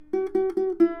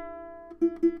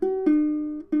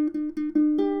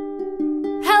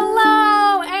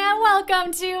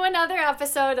to another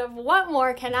episode of What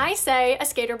More Can I Say, a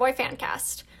Skater Boy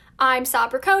Fancast. I'm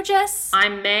Sabra Kogis.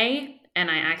 I'm May, and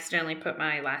I accidentally put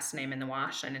my last name in the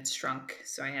wash, and it's shrunk,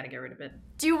 so I had to get rid of it.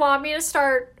 Do you want me to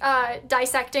start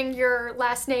dissecting your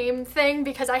last name thing?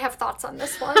 Because I have thoughts on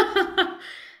this one.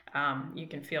 You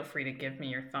can feel free to give me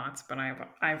your thoughts, but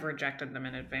I've rejected them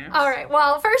in advance. All right.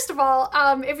 Well, first of all,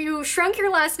 if you shrunk your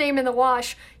last name in the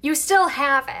wash, you still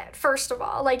have it, first of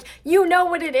all. Like, you know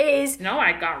what it is. No,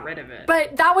 I got rid of it.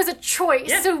 But that was a choice.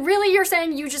 Yeah. So really you're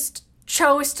saying you just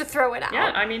chose to throw it out.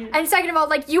 Yeah, I mean... And second of all,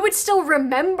 like, you would still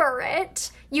remember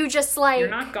it. You just, like... You're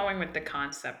not going with the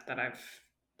concept that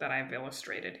I've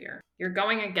illustrated here. You're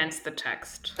going against the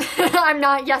text. I'm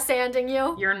not yes-anding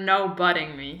you. You're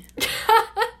no-butting me.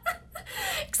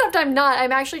 Except I'm not.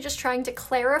 I'm actually just trying to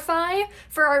clarify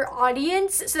for our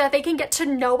audience so that they can get to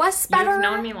know us better. You've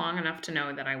known me long enough to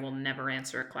know that I will never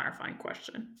answer a clarifying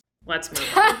question. Let's move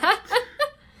on.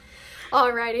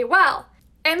 Alrighty. Well,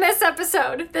 in this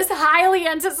episode, this highly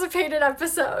anticipated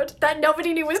episode that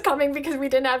nobody knew was coming because we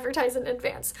didn't advertise in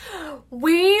advance,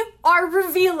 we are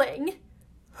revealing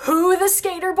who the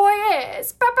skater boy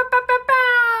is. Bow, bow, bow, bow,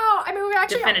 bow. I mean,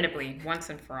 Definitively, once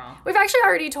and for all. We've actually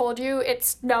already told you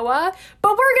it's Noah,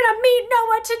 but we're gonna meet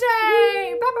Noah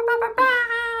today. Bow, bow, bow, bow,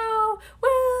 bow.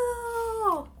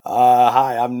 Woo!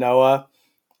 Hi, I'm Noah,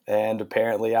 and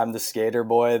apparently I'm the skater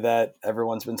boy that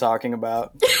everyone's been talking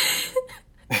about.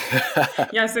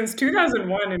 Yeah, since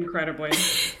 2001, incredibly.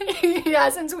 Yeah,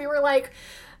 since we were like,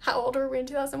 how old were we in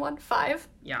 2001? 5?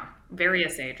 Yeah,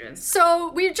 various ages.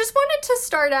 So we just wanted to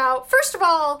start out, first of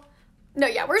all,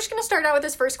 we're just going to start out with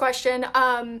this first question.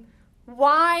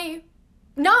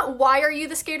 Not why are you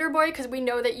the skater boy, because we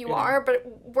know that you are, but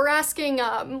we're asking,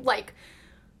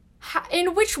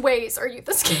 in which ways are you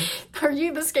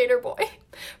the skater boy?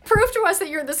 Prove to us that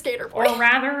you're the skater boy. Or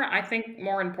rather, I think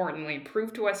more importantly,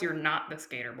 prove to us you're not the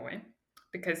skater boy,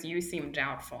 because you seem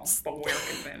doubtful, but we're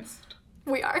convinced.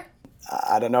 We are.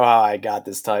 I don't know how I got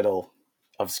this title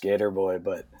of skater boy,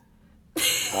 but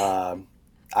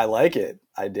I like it.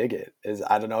 I dig it.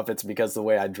 I don't know if it's because of the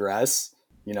way I dress.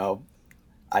 You know,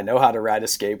 I know how to ride a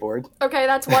skateboard. Okay,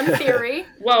 that's one theory.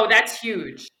 Whoa, that's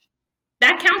huge.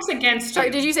 That counts against you. Sorry,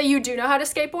 did you say you do know how to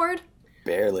skateboard?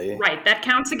 Barely. Right, that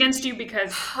counts against you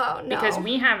because because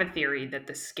we have a theory that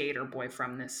the skater boy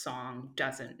from this song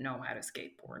doesn't know how to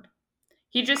skateboard.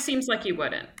 He just seems like he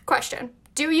wouldn't. Question.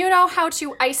 Do you know how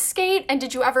to ice skate, and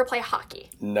did you ever play hockey?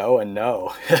 No and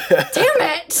no. Damn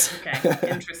it! Okay,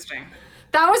 interesting.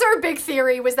 That was our big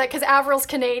theory, was that because Avril's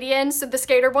Canadian, so the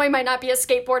skater boy might not be a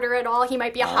skateboarder at all, he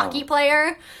might be a hockey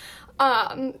player.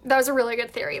 That was a really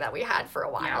good theory that we had for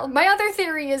a while. Yeah. My other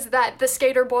theory is that the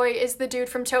skater boy is the dude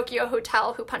from Tokyo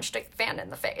Hotel who punched a fan in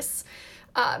the face.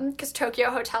 Because Tokyo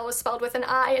Hotel was spelled with an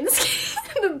I, and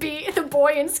the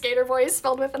boy in Skater Boy is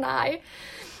spelled with an I.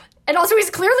 And also, he's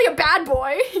clearly a bad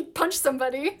boy. He punched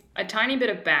somebody. A tiny bit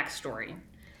of backstory.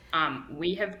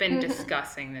 We have been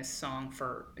discussing this song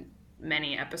for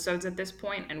many episodes at this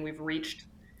point, and we've reached...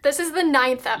 This is the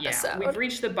 9th episode. Yeah, we've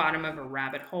reached the bottom of a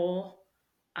rabbit hole.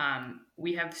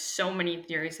 We have so many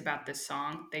theories about this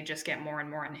song. They just get more and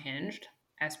more unhinged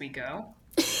as we go.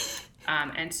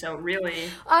 And so really...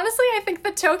 Honestly, I think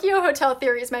the Tokyo Hotel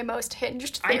theory is my most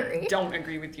hinged theory. I don't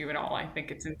agree with you at all. I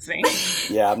think it's insane.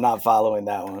 Yeah, I'm not following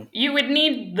that one. You would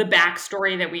need the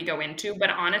backstory that we go into, but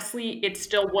honestly, it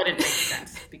still wouldn't make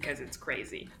sense because it's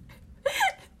crazy.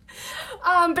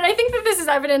 But I think that this is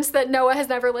evidence that Noah has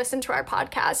never listened to our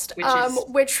podcast,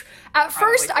 which at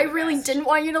first I really didn't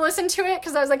want you to listen to it,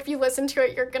 because I was like, if you listen to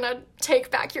it, you're going to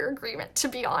take back your agreement to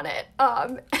be on it.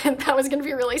 And that was going to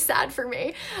be really sad for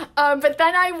me. But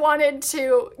then I wanted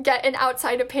to get an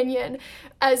outside opinion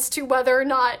as to whether or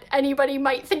not anybody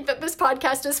might think that this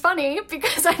podcast is funny,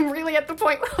 because I'm really at the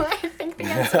point where I think the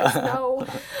answer is no.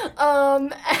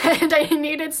 And I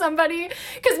needed somebody,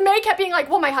 because May kept being like,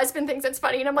 well, my husband thinks it's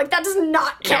funny, and I'm like, that does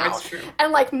not count. Yeah, it's true.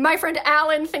 And like, my friend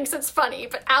Alan thinks it's funny,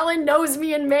 but Alan knows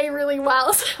me and May really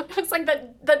well, so it's like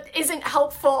that isn't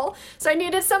helpful. So I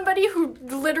needed somebody who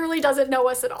literally doesn't know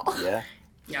us at all.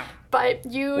 Yeah. But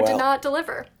you did not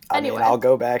deliver. Anyway. I mean, I'll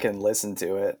go back and listen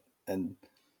to it, and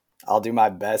I'll do my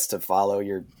best to follow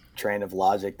your train of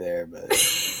logic there, but...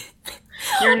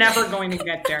 You're never going to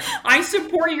get there. I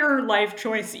support your life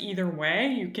choice either way.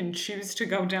 You can choose to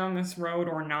go down this road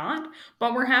or not,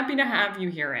 but we're happy to have you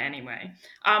here anyway.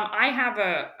 I have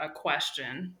a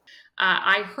question.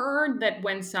 I heard that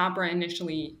when Sabra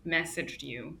initially messaged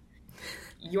you,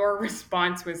 your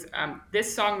response was,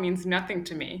 this song means nothing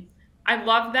to me. I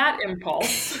love that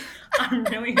impulse. I'm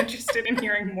really interested in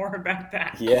hearing more about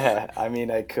that. Yeah, I mean,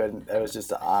 I couldn't. It was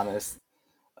just an honest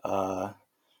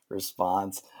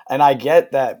response. And I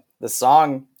get that the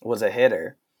song was a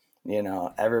hitter. You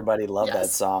know, everybody loved that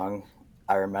song.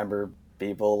 I remember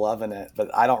people loving it, but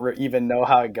I don't even know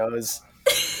how it goes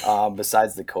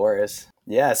besides the chorus.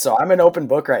 Yeah, so I'm an open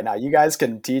book right now. You guys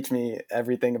can teach me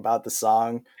everything about the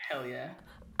song. Hell yeah.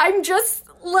 I'm just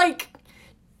like,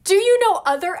 do you know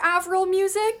other Avril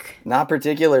music? Not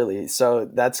particularly. So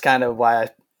that's kind of why I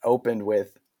opened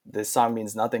with this song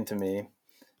means nothing to me,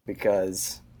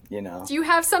 because, you know. Do you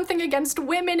have something against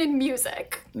women in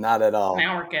music? Not at all.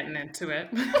 Now we're getting into it.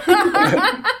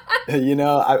 You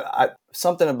know, I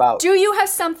something about. Do you have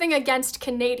something against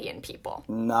Canadian people?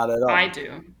 Not at all. I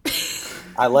do.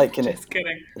 I like Just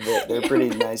kidding. They're pretty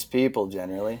nice people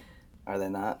generally. Are they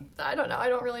not? I don't know. I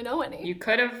don't really know any. You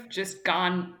could have just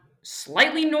gone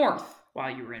slightly north while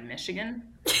you were in Michigan,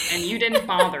 and you didn't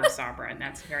bother, Sabra, and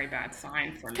that's a very bad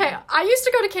sign for me. Okay, I used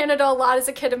to go to Canada a lot as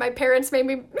a kid, and my parents made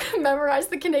me memorize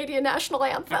the Canadian national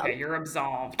anthem. Okay, you're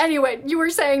absolved. Anyway, you were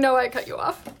saying, no, I cut you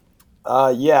off.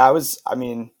 Yeah, I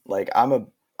mean, like,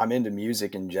 I'm into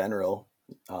music in general,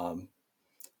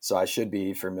 so I should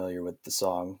be familiar with the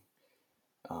song.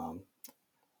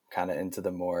 Kind of into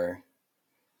the more,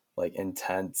 like,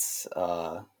 intense,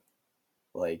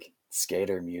 like,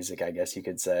 skater music, I guess you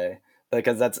could say.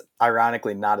 Because that's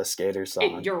ironically not a skater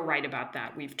song. You're right about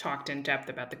that. We've talked in depth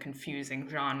about the confusing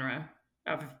genre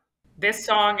of this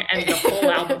song and the whole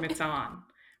album it's on.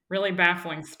 Really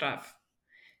baffling stuff.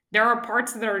 There are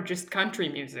parts that are just country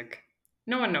music.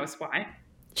 No one knows why.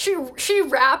 She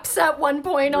raps at one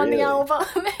point on the album.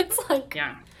 It's like,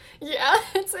 yeah,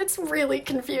 it's really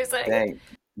confusing. Dang,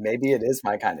 maybe it is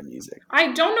my kind of music.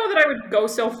 I don't know that I would go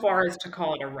so far as to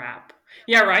call it a rap.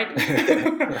 Yeah, right?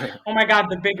 Oh my god,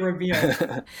 the big reveal.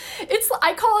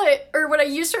 I call it, or what I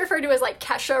used to refer to as like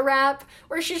Kesha rap,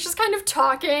 where she's just kind of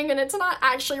talking and it's not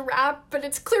actually rap, but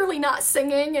it's clearly not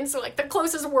singing, and so like the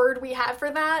closest word we have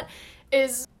for that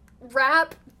is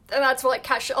rap, and that's what like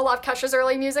Kesha, a lot of Kesha's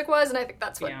early music was, and I think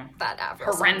that's what that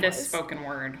Avril horrendous was. Spoken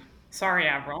word. Sorry,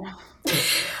 Avril.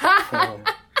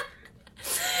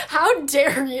 How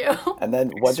dare you? And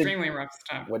then extremely rough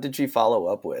stuff. What did she follow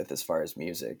up with as far as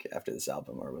music after this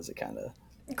album, or was it kind of?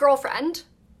 Girlfriend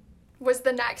was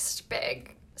the next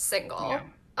big single.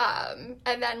 Yeah.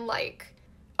 And then like,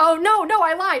 oh no,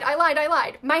 I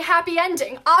lied. My Happy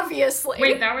Ending, obviously.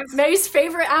 Wait, that was May's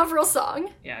favorite Avril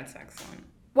song. Yeah, it's excellent.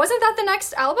 Wasn't that the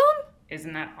next album?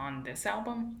 Isn't that on this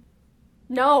album?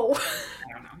 No.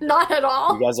 I don't know. Not at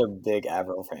all. You guys are big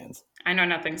Avril fans. I know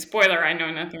nothing. Spoiler, I know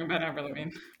nothing about Avril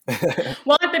Lavigne.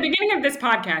 Well, at the beginning of this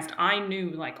podcast, I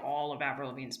knew like all of Avril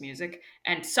Lavigne's music,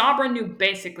 and Sabra knew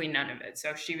basically none of it,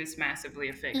 so she was massively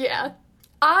a fake. Yeah.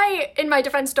 I, in my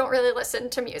defense, don't really listen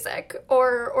to music,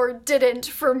 or didn't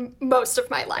for most of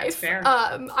my life. That's fair.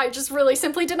 I just really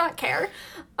simply did not care.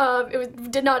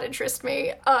 Did not interest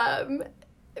me.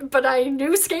 But I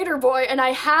knew Skater Boy, and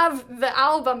I have the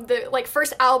album. The like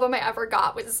first album I ever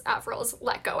got was Avril's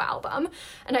Let Go album,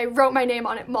 and I wrote my name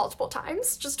on it multiple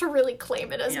times just to really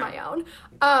claim it as my own.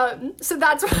 So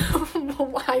that's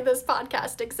why this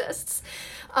podcast exists.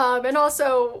 And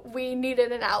also, we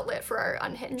needed an outlet for our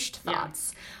unhinged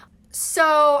thoughts. Yeah.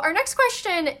 So our next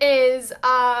question is,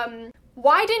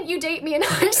 why didn't you date me in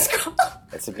high school?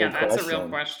 That's a good question. That's a real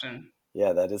question.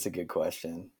 Yeah, that is a good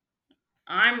question.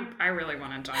 I really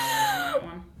want to dive in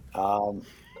on that one.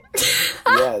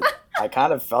 Yeah, I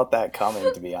kind of felt that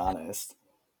coming, to be honest.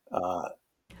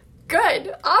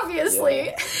 Good, obviously.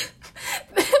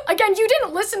 Yeah. Again, you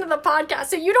didn't listen to the podcast,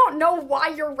 so you don't know why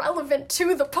you're relevant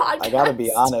to the podcast. I gotta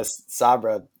be honest,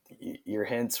 Sabra, your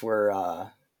hints were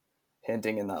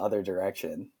hinting in the other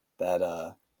direction.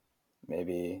 That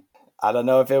maybe, I don't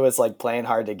know if it was like playing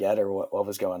hard to get or what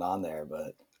was going on there,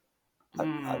 but...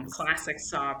 Classic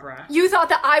Sabra. You thought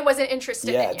that I wasn't interested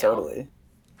in you. Yeah, totally.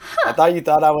 Huh. I thought you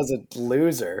thought I was a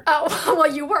loser. Oh,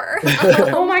 well, you were.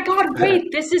 Oh my god,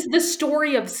 wait, this is the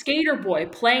story of Skater Boy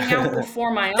playing out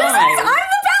before my eyes.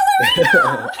 I'm the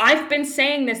ballerina! I've been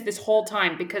saying this whole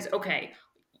time because, okay,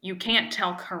 you can't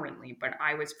tell currently, but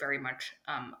I was very much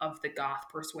of the goth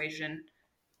persuasion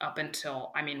up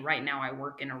until, I mean, right now I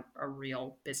work in a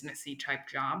real businessy type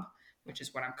job, which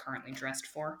is what I'm currently dressed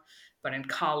for. But in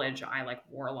college, I like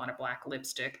wore a lot of black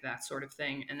lipstick, that sort of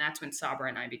thing. And that's when Sabra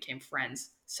and I became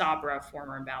friends. Sabra,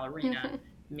 former ballerina,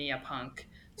 me a punk.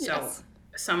 So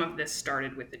some of this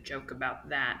started with a joke about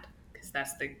that, because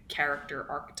that's the character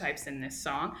archetypes in this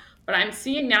song. But I'm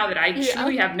seeing now that I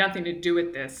truly have nothing to do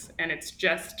with this. And it's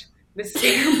just The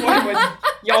Skater Boy was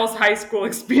y'all's high school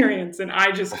experience, and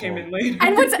I just came in later.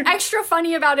 And what's extra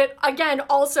funny about it, again,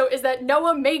 also, is that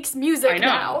Noah makes music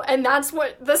now, and that's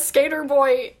what the Skater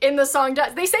Boy in the song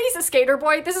does. They say he's a skater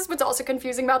boy. This is what's also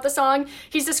confusing about the song.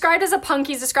 He's described as a punk,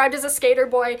 he's described as a skater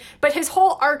boy, but his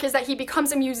whole arc is that he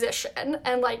becomes a musician,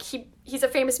 and, like, he's a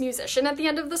famous musician at the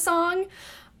end of the song.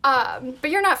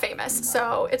 But you're not famous,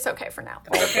 so it's okay for now.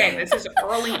 Okay, this is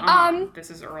early on.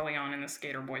 This is early on in the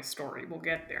Skater Boy story. We'll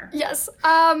get there. Yes.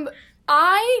 I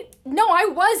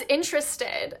was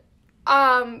interested.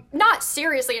 Not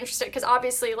seriously interested, because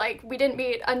obviously, like, we didn't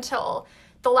meet until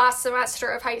the last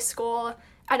semester of high school,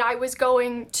 and I was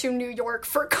going to New York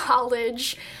for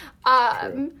college.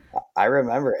 I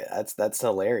remember it. That's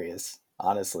hilarious,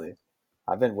 honestly.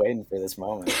 I've been waiting for this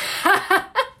moment.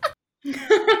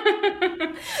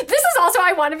 This is also,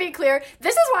 I want to be clear,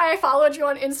 this is why I followed you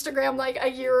on Instagram like a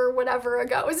year or whatever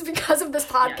ago, is because of this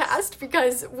podcast,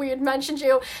 because we had mentioned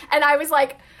you, and I was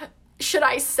like, should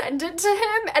I send it to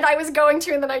him? And I was going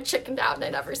to, and then I chickened out and I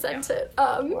never sent it.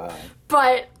 Wow.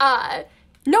 But,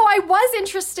 no, I was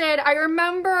interested. I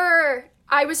remember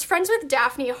I was friends with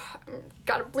Daphne.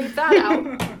 Gotta bleep that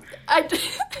out. I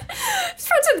was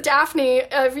friends with Daphne,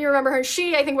 if you remember her.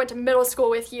 She, I think, went to middle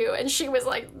school with you, and she was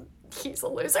like, he's a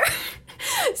loser.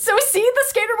 So see, the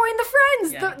Skater Boy and the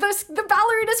friends, the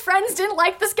ballerina's friends didn't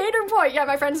like the Skater Boy. Yeah,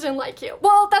 my friends didn't like you.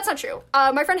 Well, that's not true.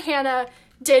 My friend Hannah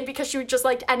did, because she just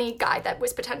liked any guy that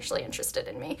was potentially interested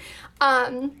in me.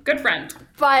 Good friend.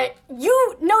 But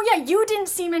you didn't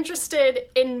seem interested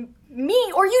in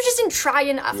me, or you just didn't try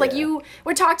enough. Yeah. Like, you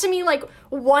would talk to me like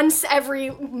once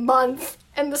every month,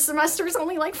 and the semester is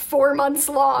only like 4 months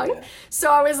long. Yeah.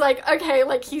 So I was like, okay,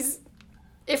 like,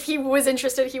 if he was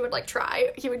interested, he would, like,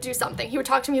 try. He would do something. He would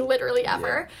talk to me literally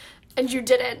ever. Yeah. And you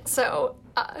didn't, so...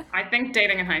 I think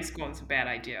dating in high school is a bad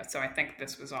idea, so I think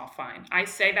this was all fine. I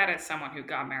say that as someone who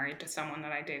got married to someone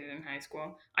that I dated in high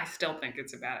school. I still think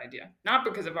it's a bad idea. Not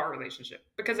because of our relationship,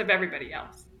 because of everybody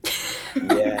else.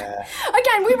 Yeah.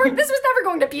 Again, this was never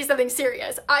going to be something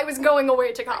serious. I was going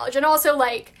away to college, and also,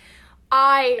 like,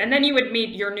 And then you would meet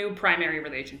your new primary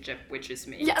relationship, which is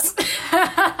me. Yes.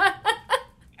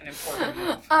 An important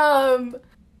move.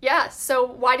 Yeah, so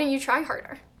why didn't you try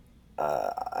harder?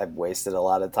 I've wasted a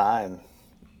lot of time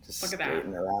just Look at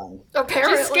skating around.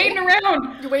 Apparently. Just skating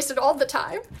around! You wasted all the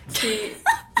time. See,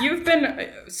 you've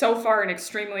been so far an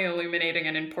extremely illuminating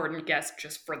and important guest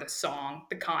just for the song,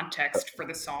 the context for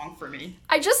the song for me.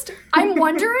 I'm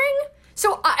wondering,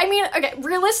 so, I mean, okay,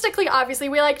 realistically, obviously,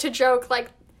 we like to joke, like,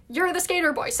 you're the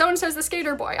Skater Boy, so-and-so's the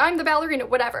Skater Boy, I'm the ballerina,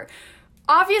 whatever.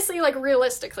 Obviously, like,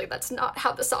 realistically, that's not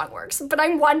how the song works. But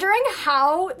I'm wondering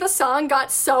how the song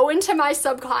got so into my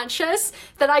subconscious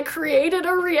that I created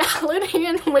a reality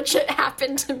in which it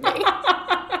happened to me.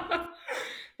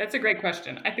 That's a great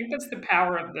question. I think that's the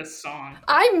power of this song.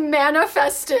 I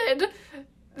manifested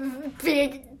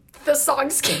being the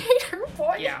song Skater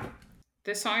Boy. Yeah.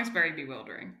 This song is very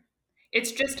bewildering.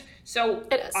 It's just, so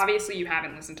obviously you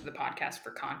haven't listened to the podcast for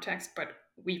context, but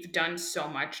we've done so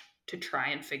much to try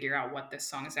and figure out what this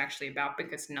song is actually about,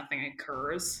 because nothing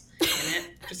occurs in it,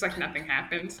 just like nothing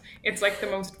happens. It's like the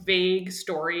most vague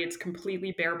story. It's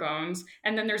completely bare bones.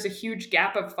 And then there's a huge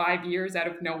gap of 5 years out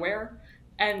of nowhere.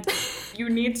 And you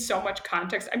need so much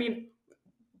context. I mean,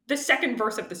 the second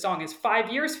verse of the song is 5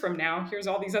 years from now, here's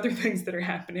all these other things that are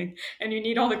happening. And you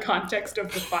need all the context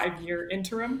of the 5-year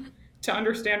interim to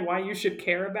understand why you should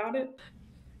care about it.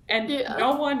 And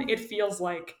no one, it feels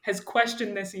like, has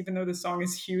questioned this, even though the song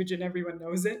is huge and everyone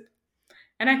knows it.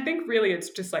 And I think really it's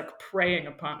just like preying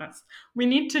upon us. We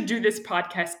need to do this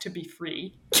podcast to be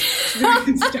free, so we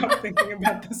can stop thinking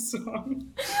about the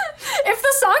song. If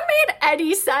the song made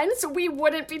any sense, we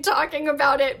wouldn't be talking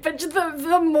about it. But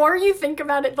the more you think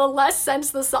about it, the less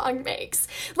sense the song makes.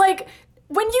 Like,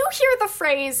 when you hear the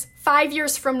phrase 5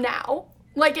 years from now,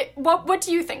 like, what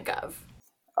do you think of?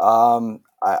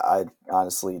 I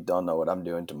honestly don't know what I'm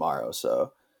doing tomorrow,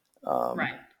 so...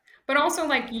 Right. But also,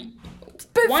 like,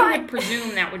 would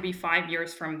presume that would be 5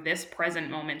 years from this present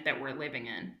moment that we're living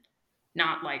in.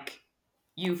 Not, like,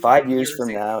 you 5 years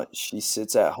from now, she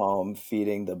sits at home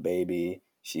feeding the baby.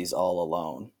 She's all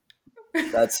alone.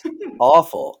 That's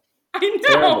awful. I know!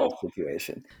 Terrible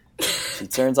situation. She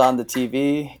turns on the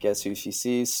TV. Guess who she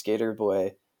sees? Skater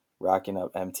Boy rocking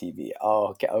up MTV.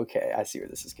 Oh, okay. I see where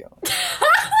this is going.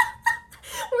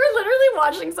 We're literally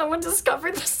watching someone discover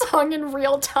the song in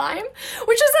real time,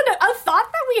 which is a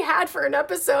thought that we had for an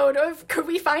episode of, could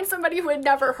we find somebody who had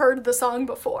never heard the song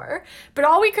before? But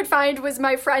all we could find was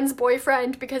my friend's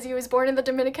boyfriend, because he was born in the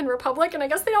Dominican Republic, and I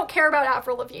guess they don't care about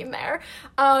Avril Lavigne there.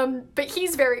 But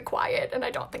he's very quiet, and I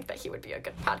don't think that he would be a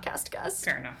good podcast guest.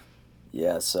 Fair enough.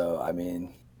 Yeah, so I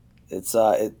mean, it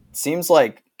seems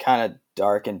like kind of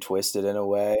dark and twisted in a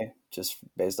way, just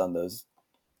based on those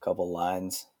couple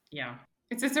lines. Yeah.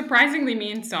 It's a surprisingly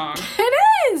mean song. It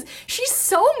is! She's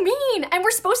so mean, and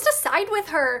we're supposed to side with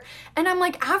her. And I'm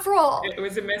like, Avril, It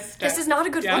was a misstep. this is not a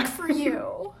good look for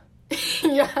you.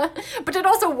 Yeah, but it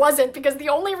also wasn't, because the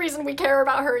only reason we care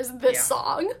about her is this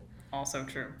song. Also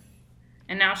true.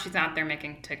 And now she's out there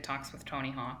making TikToks with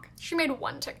Tony Hawk. She made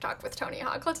one TikTok with Tony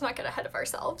Hawk. Let's not get ahead of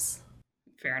ourselves.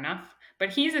 Fair enough.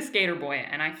 But he's a skater boy,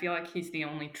 and I feel like he's the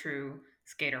only true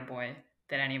skater boy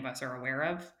that any of us are aware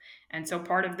of. And so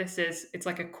part of this is, it's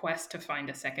like a quest to find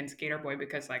a second skater boy,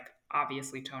 because, like,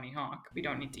 obviously Tony Hawk. We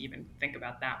don't need to even think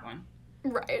about that one.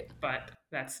 Right. But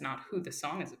that's not who the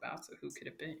song is about, so who could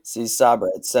it be? See, Sabra,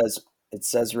 it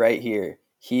says right here,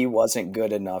 he wasn't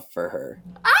good enough for her.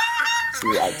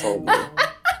 See, I told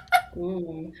you.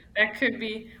 Ooh, that could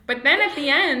be. But then at the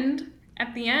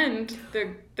end,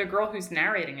 the girl who's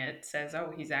narrating it says,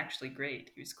 "Oh, he's actually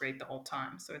great. He was great the whole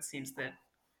time." So it seems that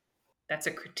that's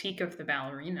a critique of the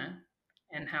ballerina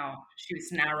and how she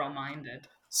was narrow-minded.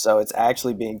 So it's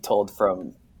actually being told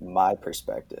from my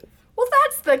perspective. Well,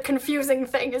 that's the confusing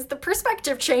thing, is the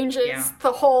perspective changes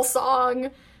the whole song.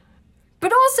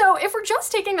 But also, if we're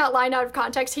just taking that line out of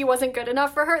context, he wasn't good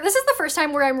enough for her. This is the first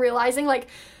time where I'm realizing, like,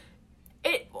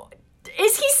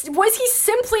 was he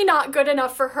simply not good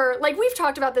enough for her? Like, we've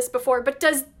talked about this before, but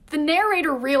does the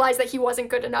narrator realize that he wasn't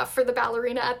good enough for the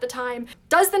ballerina at the time?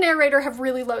 Does the narrator have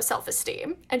really low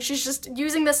self-esteem? And she's just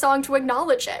using this song to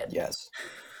acknowledge it. Yes.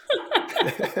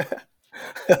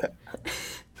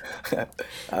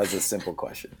 That was a simple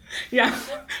question. Yeah,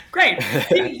 great.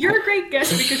 You're a great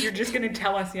guest because you're just going to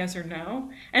tell us yes or no.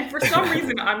 And for some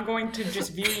reason, I'm going to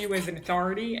just view you as an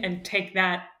authority and take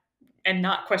that and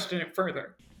not question it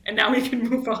further. And now we can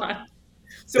move on.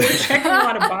 So we're checking a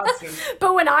lot of boxes.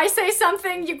 But when I say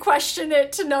something, you question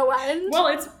it to no end? Well,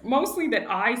 it's mostly that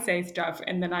I say stuff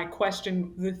and then I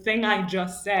question the thing I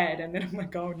just said. And then I'm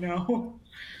like, oh no.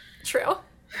 True.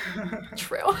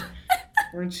 True.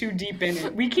 We're too deep in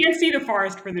it. We can't see the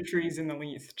forest for the trees in the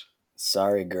least.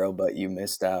 Sorry, girl, but you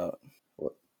missed out.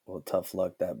 Well, tough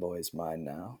luck, that boy's mine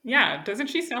now. Yeah, doesn't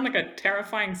she sound like a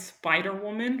terrifying spider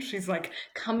woman? She's like,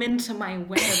 come into my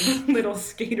web, little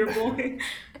skater boy.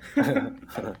 Come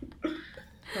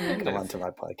on to my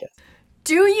podcast.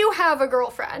 Do you have a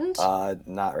girlfriend?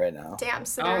 Not right now. Damn,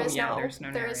 so there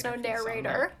is no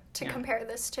narrator to compare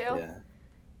this to. Yeah.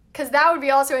 Because that would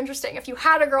be also interesting if you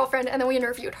had a girlfriend and then we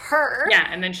interviewed her. Yeah,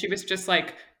 and then she was just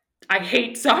like, I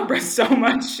hate Sabra so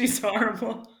much. She's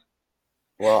horrible.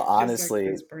 Well, honestly,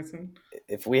 like this person.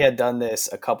 If we had done this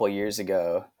a couple years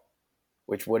ago,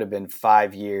 which would have been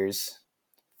 5 years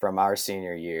from our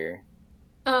senior year,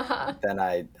 then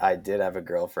I did have a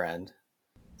girlfriend.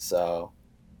 So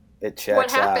it checks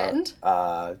What happened?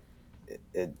 Out.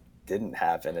 It didn't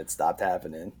happen. It stopped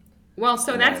happening. Well,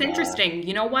 so that's interesting.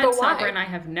 You know what Sabra and I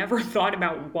have never thought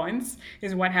about once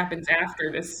is what happens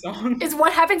after this song. Is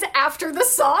what happens after the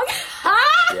song?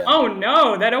 Yeah. Oh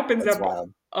no, that opens up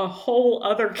wild. A whole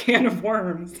other can of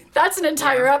worms. That's an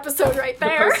entire episode right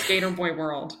there. The post-Skater Boy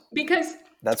world. Because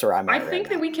that's where I'm at. I think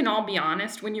that we can all be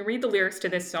honest. When you read the lyrics to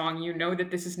this song, you know that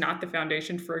this is not the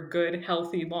foundation for a good,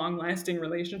 healthy, long-lasting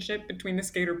relationship between the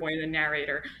skater boy and the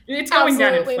narrator. It's going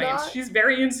down in flames. Not. She's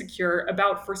very insecure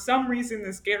about, for some reason,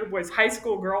 the skater boy's high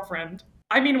school girlfriend.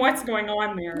 I mean, what's going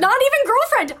on there? Not even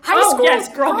girlfriend. High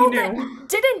school girl he knew.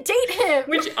 Didn't date him.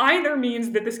 Which either means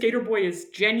that the skater boy is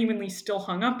genuinely still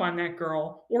hung up on that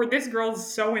girl, or this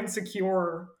girl's so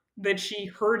insecure that she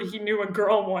heard he knew a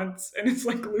girl once and is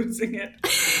like losing it.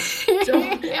 So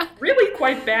really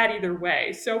quite bad either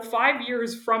way. So 5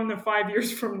 years from the 5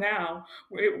 years from now,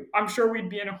 I'm sure we'd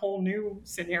be in a whole new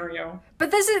scenario.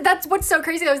 But that's what's so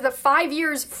crazy though, is that 5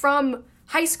 years from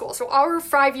high school. So our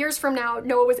 5 years from now,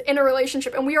 Noah was in a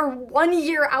relationship and we are 1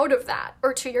 year out of that.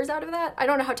 Or 2 years out of that? I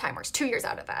don't know how time works. 2 years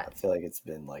out of that. I feel like it's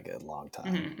been like a long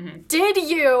time. Mm-hmm, mm-hmm. Did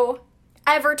you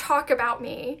ever talk about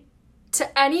me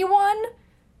to anyone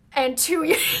and to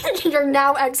your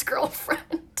now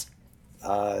ex-girlfriend?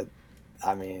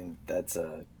 I mean, that's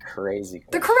a crazy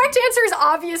question. The correct answer is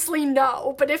obviously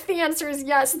no, but if the answer is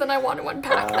yes, then I want to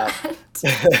unpack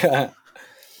that.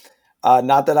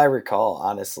 Not that I recall,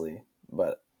 honestly,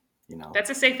 but, you know. That's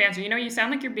a safe answer. You know, you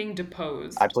sound like you're being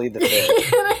deposed. I plead the fifth.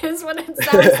 It is what it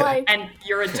sounds like. And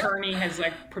your attorney has,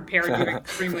 like, prepared you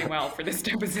extremely well for this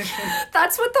deposition.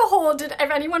 That's what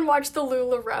if anyone watched the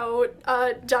LuLaRoe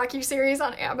docuseries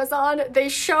on Amazon, they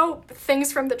show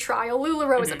things from the trial.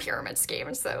 LuLaRoe is a pyramid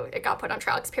scheme, so it got put on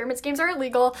trial because pyramid schemes are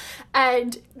illegal.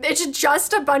 And it's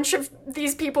just a bunch of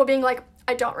these people being like,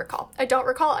 I don't recall.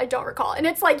 And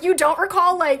it's like, you don't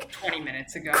recall, like, 20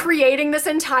 minutes ago, creating this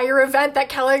entire event that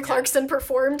Kelly Clarkson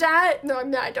performed at? No,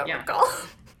 I don't recall.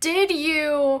 Did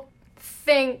you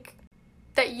think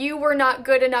that you were not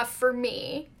good enough for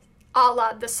me, a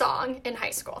la the song, in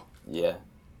high school? Yeah.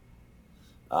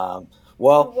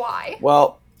 Well, why?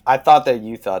 Well, I thought that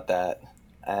you thought that,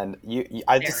 and there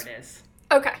it is.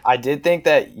 Okay. I did think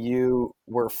that you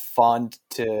were fun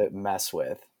to mess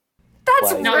with.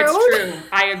 That's rude. No, it's true.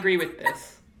 I agree with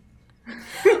this.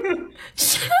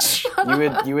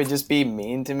 You would just be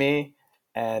mean to me,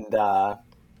 and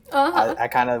I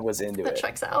kind of was into that it. That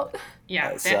checks out.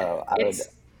 Yeah. So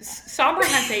Sabra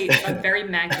has a very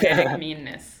magnetic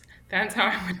meanness. That's how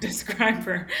I would describe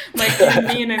her. Like, you're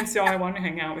mean, and so I want to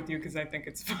hang out with you because I think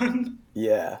it's fun.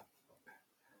 Yeah.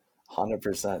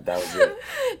 100%. That was it.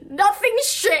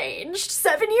 Nothing's changed.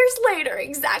 7 years later,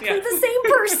 exactly the same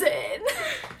person.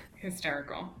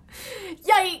 Hysterical.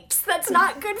 Yikes, that's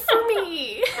not good for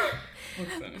me.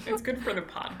 Listen, it's good for the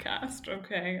podcast,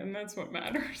 okay? And that's what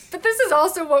matters. But this is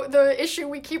also what the issue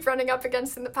we keep running up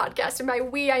against in the podcast, and by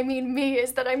we, I mean me,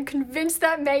 is that I'm convinced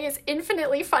that May is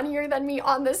infinitely funnier than me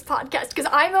on this podcast, because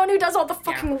I'm the one who does all the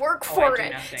fucking work for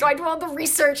it. Nothing. So I do all the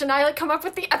research, and I like come up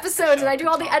with the episodes, and I do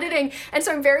all the editing, and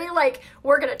so I'm very like,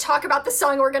 we're gonna talk about the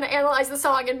song, we're gonna analyze the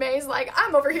song, and May's like,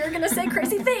 I'm over here gonna say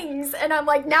crazy things, and I'm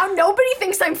like, now nobody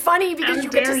thinks I'm funny because you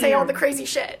get to say all the crazy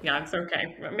shit. Yeah, it's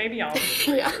okay. Maybe I'll do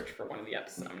research for one of the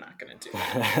episodes. I'm not gonna do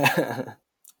it.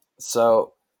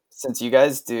 So, since you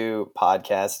guys do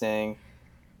podcasting,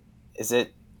 is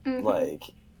it like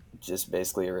just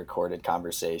basically a recorded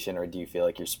conversation, or do you feel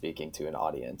like you're speaking to an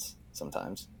audience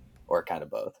sometimes, or kind of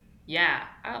both? Yeah,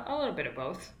 a little bit of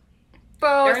both.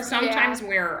 Both. There are some times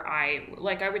where I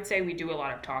would say we do a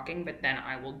lot of talking, but then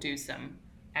I will do some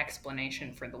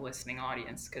explanation for the listening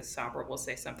audience, because Sabra will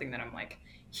say something that I'm like,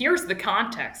 here's the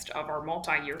context of our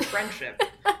multi-year friendship,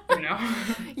 you know?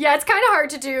 Yeah, it's kind of hard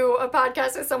to do a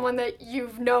podcast with someone that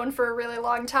you've known for a really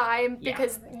long time,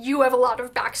 because you have a lot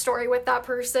of backstory with that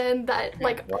person that,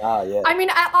 like, wow, yeah. I mean,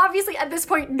 obviously at this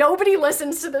point, nobody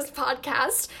listens to this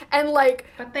podcast, and like...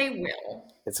 But they will.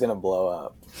 It's gonna blow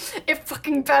up. It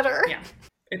fucking better. Yeah,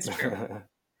 it's true.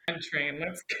 I'm trained,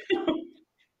 let's go.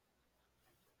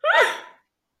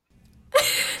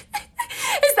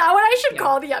 Is that what I should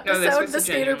call the episode? The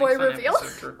Skater Boy reveal?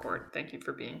 To record. Thank you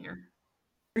for being here.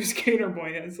 Skater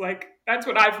Boy is like, that's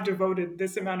what I've devoted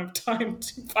this amount of time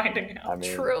to finding out. I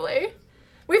mean, truly.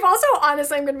 We've also,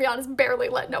 honestly, I'm going to be honest, barely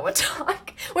let Noah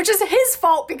talk, which is his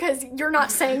fault because you're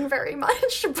not saying very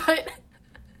much, but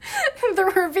the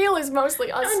reveal is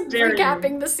mostly us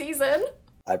recapping the season.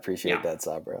 I appreciate that,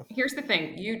 Sabra. Here's the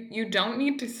thing. You don't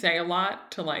need to say a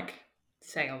lot to, like,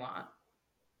 say a lot.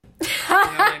 You know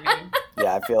what I mean?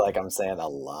 Yeah, I feel like I'm saying a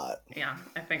lot. Yeah,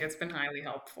 I think it's been highly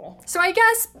helpful. So I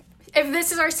guess if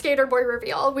this is our Skater Boy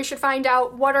reveal, we should find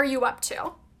out, what are you up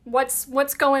to?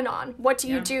 What's going on? What do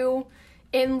you do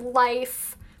in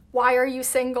life? Why are you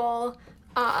single?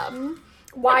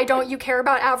 Why don't you care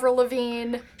about Avril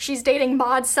Lavigne? She's dating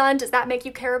Maud's son. Does that make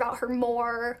you care about her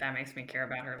more? That makes me care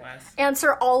about her less.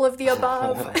 Answer all of the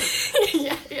above.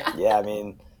 Yeah, I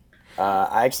mean,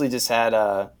 I actually just had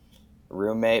a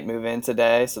roommate move in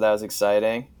today, so that was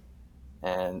exciting.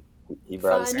 And he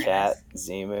brought his cat,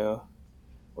 Zimu,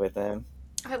 with him.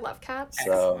 I love cats.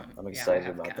 So Excellent. I'm excited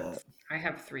about cats. that. I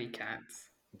have 3 cats.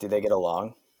 Do they get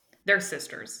along? They're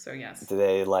sisters, so yes. Do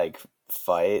they, like,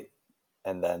 fight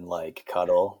and then, like,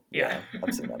 cuddle? Yeah.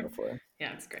 I've seen that before.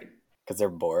 Yeah, it's great. Because they're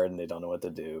bored and they don't know what to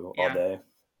do all day.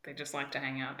 They just like to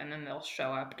hang out, and then they'll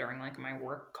show up during, like, my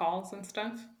work calls and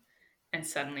stuff, and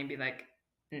suddenly be like,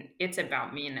 it's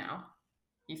about me now.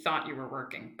 You thought you were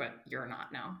working, but you're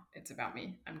not now. It's about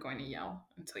me. I'm going to yell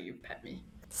until you pet me.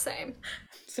 Same.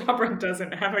 Sabra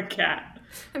doesn't have a cat.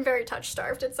 I'm very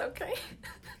touch-starved. It's okay.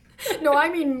 No, I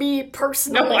mean me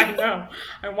personally. No, I know.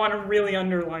 I want to really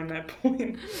underline that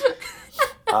point.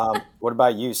 What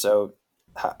about you? So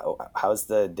how's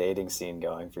the dating scene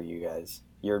going for you guys?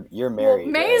 You're married.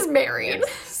 Well, May is married,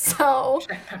 so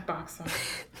check that box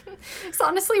off. It's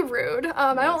honestly rude.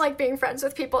 I don't like being friends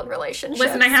with people in relationships.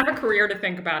 Listen, I have a career to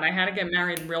think about. I had to get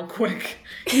married real quick.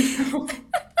 You know?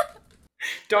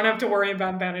 Don't have to worry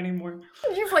about that anymore.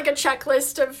 You have like a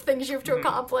checklist of things you have to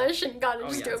accomplish, and you gotta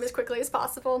just do them as quickly as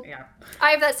possible. Yeah.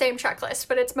 I have that same checklist,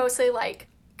 but it's mostly like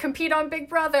compete on Big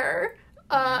Brother.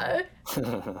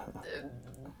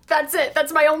 That's it.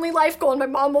 That's my only life goal, and my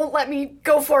mom won't let me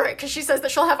go for it because she says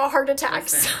that she'll have a heart attack.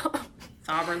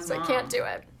 Sabra's so I can't do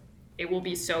it. It will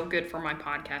be so good for my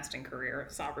podcasting career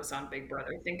if Sabra's on Big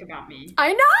Brother. Think about me.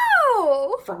 I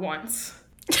know! For once.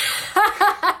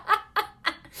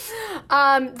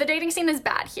 The dating scene is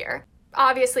bad here.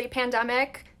 Obviously,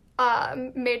 pandemic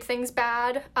made things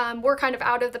bad. We're kind of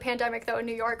out of the pandemic, though, in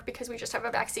New York because we just have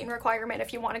a vaccine requirement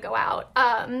if you want to go out.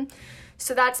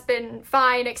 So that's been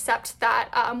fine, except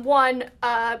that, one,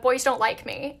 boys don't like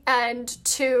me, and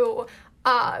two,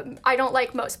 I don't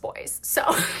like most boys. So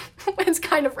it's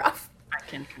kind of rough. I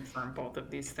can confirm both of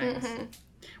these things.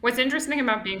 What's interesting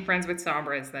about being friends with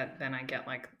Sabra is that then I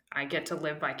get to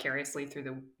live vicariously through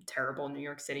the terrible New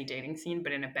York City dating scene,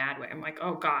 but in a bad way. I'm like,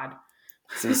 oh God.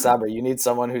 See, Sabra, you need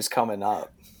someone who's coming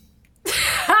up.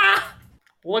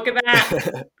 Look at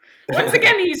that. Once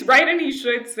again, he's right and he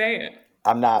should say it.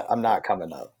 I'm not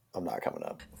coming up. I'm not coming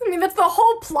up. I mean, that's the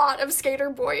whole plot of Skater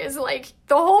Boy is like,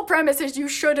 the whole premise is you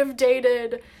should have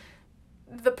dated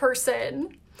the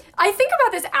person. I think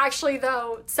about this actually,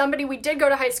 though, somebody we did go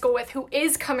to high school with who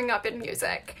is coming up in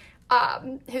music.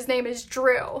 His name is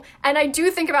Drew. And I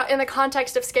do think about in the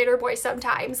context of Skater Boy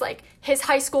sometimes, like his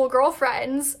high school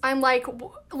girlfriends, I'm like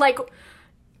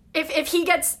if he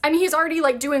gets, I mean, he's already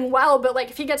like doing well, but like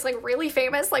if he gets like really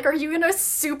famous, like are you gonna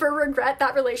super regret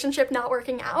that relationship not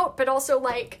working out? But also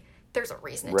like there's a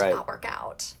reason it did not work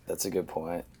out. That's a good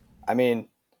point. I mean,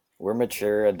 we're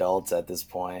mature adults at this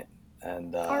point,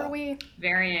 and are we?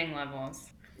 Varying levels.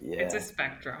 Yeah. It's a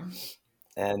spectrum.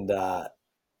 And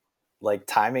like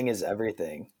timing is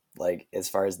everything. Like as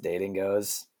far as dating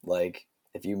goes, like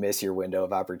if you miss your window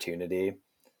of opportunity,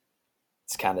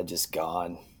 it's kind of just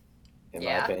gone, in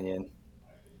my opinion.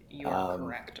 You are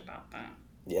correct about that.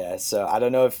 Yeah, so I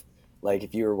don't know if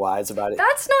you were wise about it.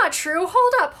 That's not true.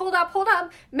 Hold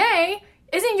up. May,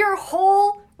 isn't your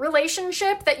whole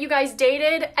relationship that you guys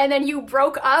dated and then you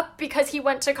broke up because he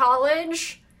went to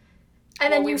college?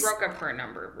 And then we broke up for a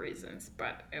number of reasons,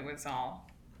 but it was all...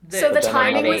 So the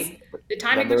timing was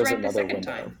right the second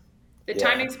time. The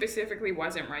timing specifically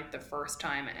wasn't right the first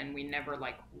time, and we never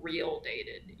like real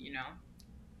dated, you know?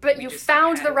 But you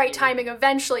found the right timing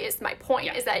eventually is my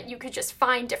point, is that you could just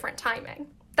find different timing.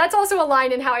 That's also a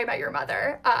line in How I Met Your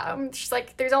Mother. She's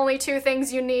like, there's only two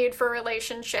things you need for a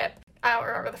relationship. I don't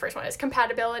remember the first one is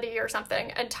compatibility or something,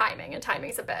 and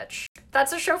timing's a bitch.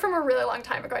 That's a show from a really long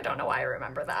time ago. I don't know why I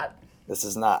remember that. This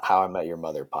is not How I Met Your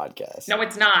Mother podcast. No,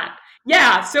 it's not.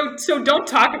 Yeah, so don't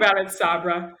talk about it,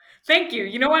 Sabra. Thank you.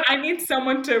 You know what? I need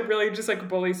someone to really just like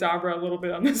bully Sabra a little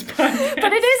bit on this podcast.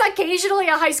 But it is occasionally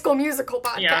a High School Musical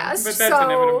podcast. Yeah, but that's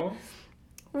inevitable.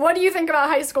 What do you think about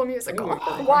High School Musical?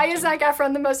 Why is Zac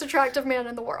Efron the most attractive man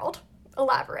in the world?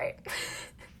 Elaborate.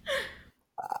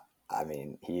 I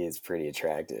mean, he is pretty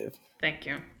attractive. Thank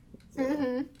you.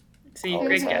 Mm-hmm. See,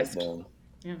 great guest.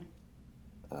 Yeah.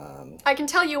 I can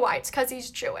tell you why. It's because he's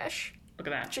Jewish. Look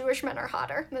at that. Jewish men are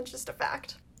hotter. That's just a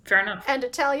fact. Fair enough. And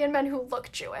Italian men who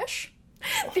look Jewish.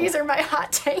 These are my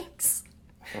hot takes.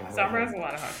 Sabra has a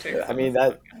lot of hot takes. I mean,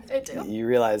 that I do. You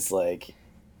realize, like,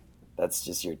 that's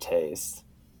just your taste.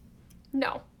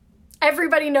 No.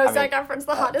 Everybody knows Zac Efron's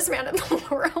the hottest man in the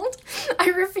world. I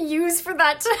refuse for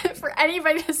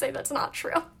anybody to say that's not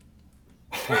true.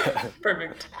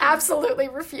 Perfect. Absolutely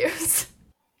refuse.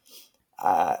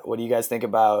 What do you guys think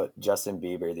about Justin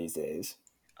Bieber these days?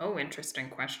 Oh, interesting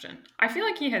question. I feel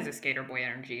like he has a Skater Boy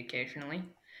energy occasionally.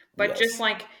 But just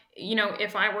like, you know,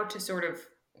 if I were to sort of,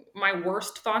 my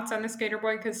worst thoughts on the Skater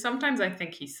Boy, because sometimes I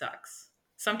think he sucks.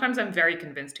 Sometimes I'm very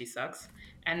convinced he sucks.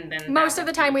 And then most of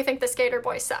the time we think the Skater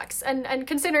Boy sucks. And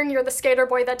considering you're the Skater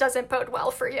Boy, that doesn't bode well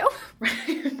for you.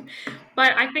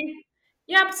 But I think,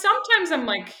 but sometimes I'm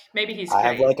like, maybe he's I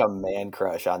have like a man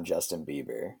crush on Justin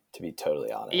Bieber, to be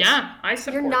totally honest. Yeah, I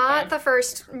support You're not the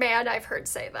first man I've heard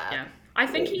say that. Yeah. I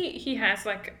think he has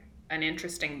like an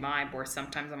interesting vibe where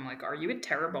sometimes I'm like, are you a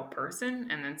terrible person?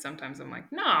 And then sometimes I'm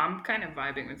like, no, I'm kind of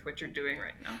vibing with what you're doing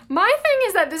right now. My thing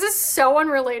is that this is so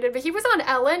unrelated, but he was on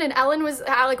Ellen, and Ellen was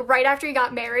like right after he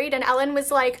got married, and Ellen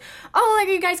was like, oh, like,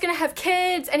 are you guys gonna have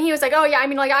kids? And he was like, oh yeah, I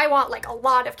mean, like, I want like a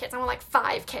lot of kids. I want like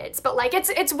 5 kids, but like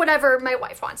it's whatever my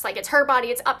wife wants. Like, it's her body,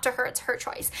 it's up to her, it's her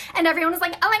choice. And everyone was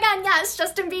like, oh my god, yes,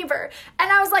 Justin Bieber.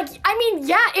 And I was like, I mean,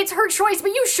 yeah, it's her choice,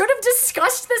 but you should have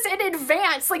discussed this in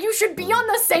advance. Like, you should be on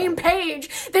the same page.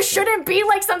 This shouldn't be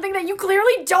like something that you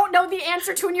clearly don't know the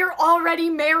answer to and you're already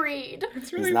married.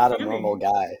 Really He's not funny. a normal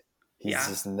guy. He's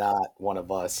just not one of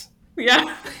us.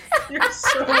 Yeah, you're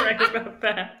so right about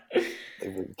that.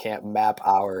 We can't map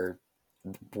our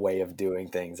way of doing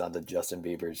things onto Justin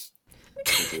Bieber's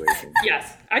situation.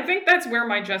 Yes, I think that's where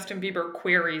my Justin Bieber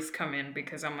queries come in,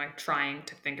 because I'm like trying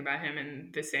to think about him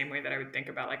in the same way that I would think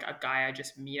about like a guy I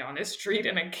just meet on the street,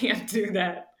 and I can't do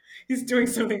that. He's doing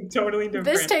something totally different.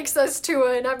 This takes us to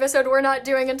an episode we're not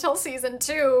doing until season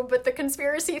 2, but the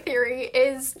conspiracy theory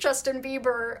is Justin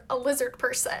Bieber a lizard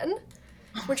person.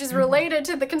 which is related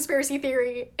to the conspiracy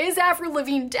theory, is Avril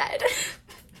Lavigne dead?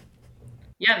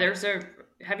 Yeah,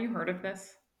 have you heard of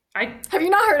this? Have you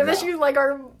not heard of this? You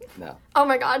are... No. Oh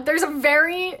my god, there's a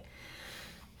very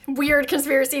weird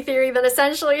conspiracy theory that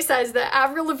essentially says that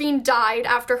Avril Lavigne died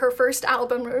after her first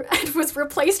album and was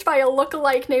replaced by a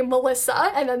lookalike named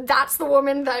Melissa, and then that's the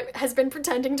woman that has been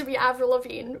pretending to be Avril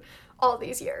Lavigne all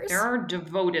these years. There are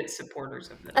devoted supporters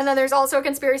of this. And then there's also a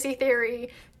conspiracy theory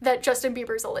that Justin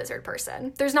Bieber's a lizard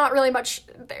person. There's not really much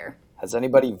there. Has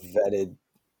anybody vetted,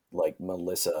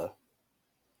 Melissa?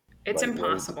 It's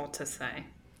impossible to say.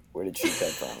 Where did she come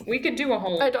from? We could do a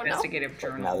whole investigative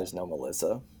journal. Now there's no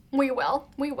Melissa. We will.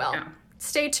 Yeah.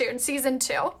 Stay tuned. Season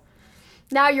 2.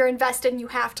 Now you're invested and you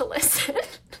have to listen.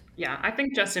 Yeah, I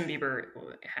think Justin Bieber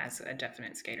has a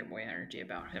definite skater boy energy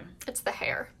about him. It's the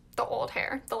hair. The old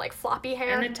hair. The, floppy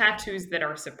hair. And the tattoos that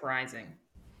are surprising.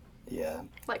 Yeah.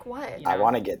 Like what? I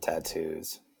want to get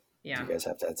tattoos. Yeah. Do you guys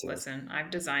have tattoos? Listen,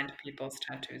 I've designed people's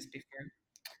tattoos before.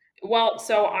 Well,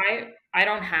 so I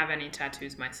don't have any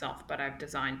tattoos myself, but I've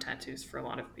designed tattoos for a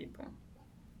lot of people.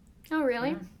 Oh,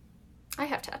 really? Yeah. I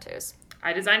have tattoos.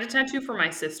 I designed a tattoo for my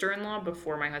sister-in-law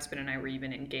before my husband and I were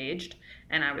even engaged.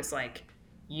 And I was like,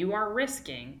 you are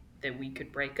risking that we could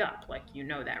break up. You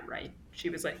know that, right? She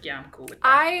was like, yeah, I'm cool with that.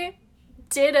 I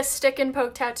did a stick and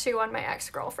poke tattoo on my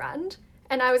ex-girlfriend.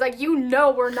 And I was like,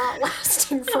 we're not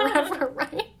lasting forever,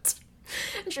 right?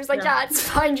 And she was like, yeah, it's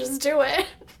fine, just do it.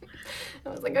 I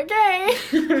was like,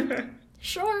 okay,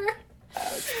 sure.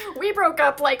 We broke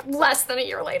up less than a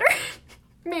year later.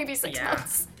 Maybe 6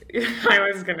 months. I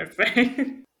was going to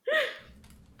say.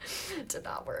 It did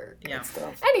not work. Yeah.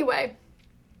 Anyway,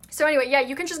 yeah,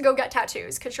 you can just go get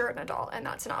tattoos because you're an adult and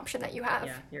that's an option that you have.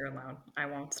 Yeah, you're allowed. I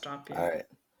won't stop you. All right.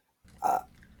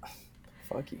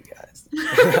 Fuck you guys.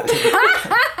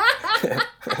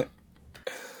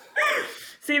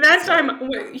 See, that time,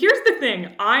 here's the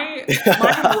thing. My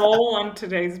role on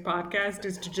today's podcast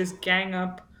is to just gang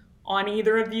up on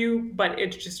either of you, but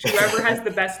it's just whoever has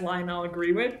the best line I'll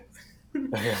agree with.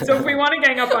 So if we want to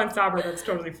gang up on Sabra, that's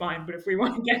totally fine. But if we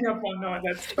want to gang up on Noah,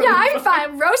 that's totally fine. Yeah, I'm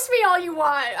fine. Roast me all you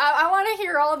want. I want to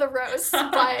hear all the roasts,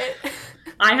 but...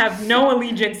 I have no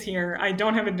allegiance here. I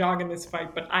don't have a dog in this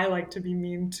fight, but I like to be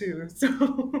mean too,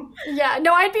 so... Yeah,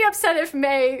 no, I'd be upset if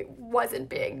May wasn't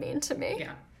being mean to me.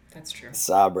 Yeah, that's true.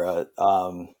 Sabra,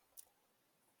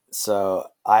 so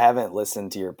I haven't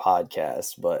listened to your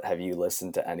podcast, but have you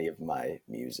listened to any of my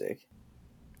music?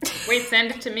 Wait,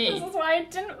 send it to me. This is why I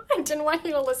didn't want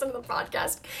you to listen to the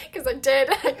podcast, because I did.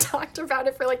 I talked about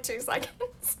it for 2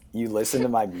 seconds. You listen to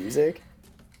my music?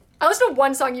 I listened to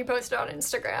one song you posted on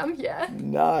Instagram, yeah.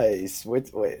 Nice.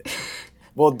 Wait.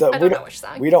 Well, I don't know which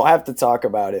song. We don't have to talk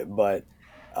about it, but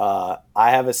I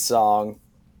have a song,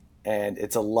 and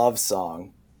it's a love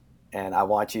song, and I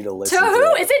want you to listen to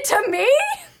who? it. Is it to me?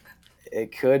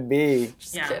 It could be.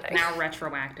 Just kidding. Now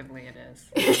retroactively it is.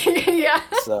 Yeah.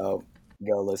 So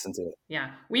go listen to it.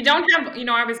 Yeah. We don't have,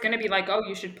 I was going to be like, oh,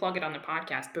 you should plug it on the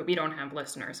podcast, but we don't have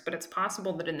listeners. But it's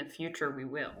possible that in the future we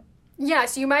will. Yeah,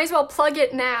 so you might as well plug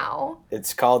it now.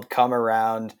 It's called Come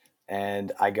Around,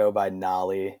 and I go by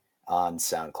Nolly on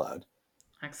SoundCloud.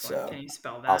 Excellent. So can you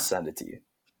spell that? I'll send it to you.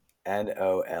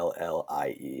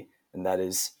 Nollie. And that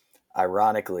is,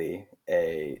 ironically,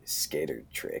 a skater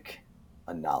trick.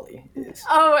 A nollie is.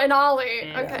 Oh, an ollie.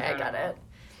 Yeah. Okay, I got it.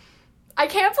 I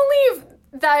can't believe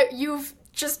that you've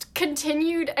just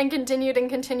continued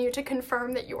to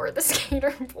confirm that you are the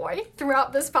skater boy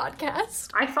throughout this podcast.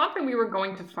 I thought that we were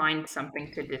going to find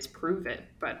something to disprove it,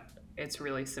 but it's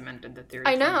really cemented the theory.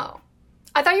 I know.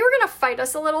 I thought you were going to fight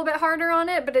us a little bit harder on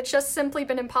it, but it's just simply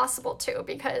been impossible to,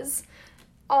 because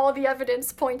all the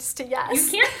evidence points to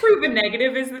yes. You can't prove a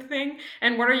negative is the thing.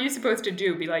 And what are you supposed to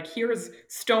do? Be like, here's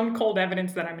stone cold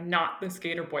evidence that I'm not the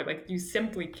skater boy. You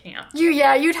simply can't.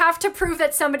 You'd have to prove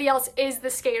that somebody else is the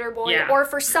skater boy. Yeah. Or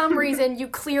for some reason, you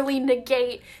clearly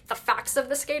negate the facts of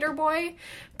the skater boy.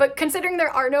 But considering there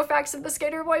are no facts of the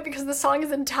skater boy, because the song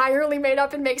is entirely made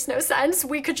up and makes no sense,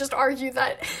 we could just argue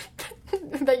that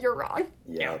that you're wrong.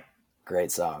 Yeah. Great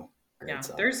song.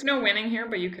 Song. There's no winning here,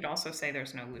 but you could also say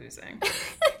there's no losing.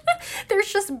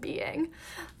 There's just being.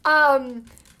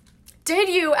 Did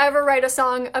you ever write a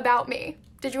song about me?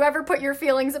 Did you ever put your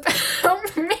feelings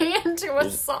about me into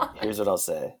a song? Here's what I'll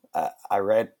say. I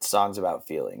write songs about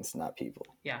feelings, not people.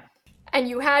 Yeah. And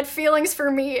you had feelings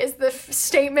for me is the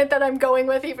statement that I'm going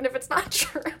with, even if it's not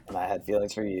true. And I had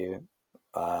feelings for you.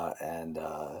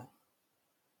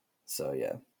 So,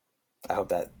 yeah. I hope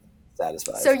that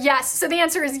satisfies. So yes. So the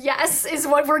answer is yes, is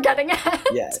what we're getting at.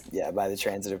 Yeah, by the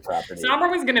transitive property. Sabra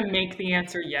was going to make the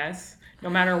answer yes, no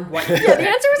matter what you Yeah, the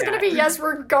answer is going to be yes,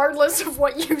 regardless of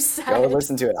what you said. Go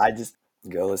listen to it.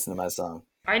 Go listen to my song.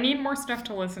 I need more stuff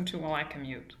to listen to while I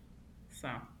commute. So.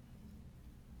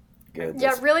 Good.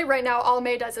 Yeah, really right now all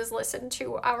May does is listen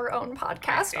to our own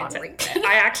podcast on repeat.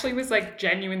 I actually was like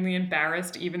genuinely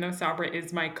embarrassed, even though Sabra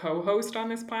is my co-host on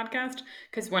this podcast,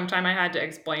 because one time I had to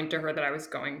explain to her that I was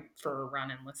going for a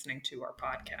run and listening to our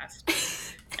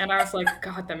podcast. And I was like,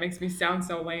 God, that makes me sound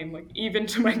so lame. Like, even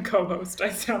to my co-host, I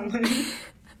sound lame.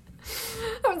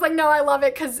 I was like, no, I love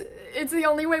it because it's the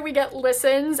only way we get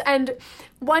listens. And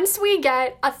once we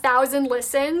get 1,000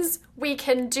 listens, we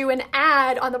can do an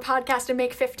ad on the podcast and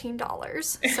make $15.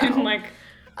 So. And like,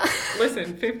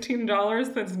 listen,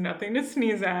 $15, that's nothing to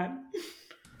sneeze at.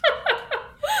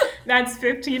 That's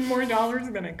 $15 more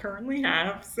than I currently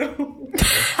have. So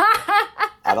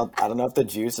I don't know if the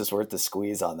juice is worth the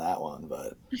squeeze on that one,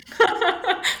 but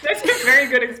that's a very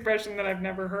good expression that I've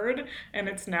never heard, and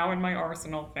it's now in my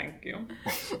arsenal. Thank you.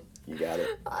 You got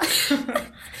it.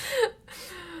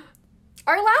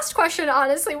 Our last question,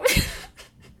 honestly.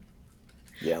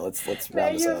 Yeah, let's round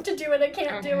Man, this you up. have to do it. I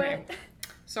can't do it.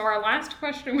 So our last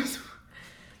question was.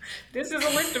 This is a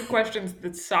list of questions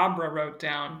that Sabra wrote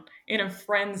down in a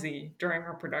frenzy during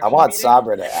her production. I want meeting.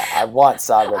 Sabra to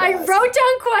I wrote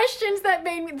down questions that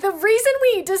made me... The reason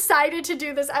we decided to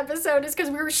do this episode is because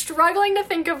we were struggling to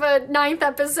think of a 9th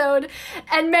episode,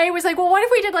 and May was like, well, what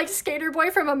if we did, like, Skater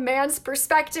Boy from a man's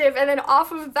perspective? And then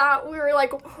off of that, we were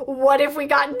like, what if we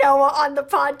got Noah on the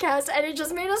podcast? And it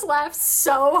just made us laugh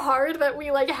so hard that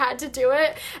we, like, had to do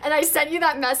it. And I sent you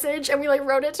that message, and we, like,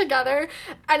 wrote it together,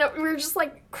 and we were just,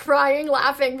 like, crying,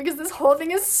 laughing, because this whole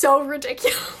thing is so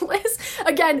ridiculous.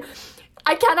 Again,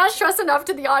 I cannot stress enough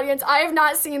to the audience, I have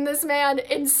not seen this man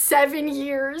in 7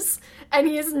 years, and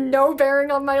he has no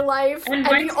bearing on my life, and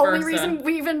the only reason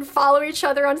we even follow each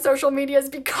other on social media is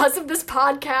because of this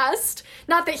podcast.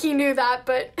 Not that he knew that,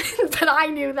 but I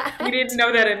knew that. We didn't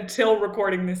know that until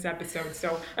recording this episode,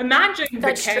 so imagine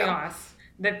the chaos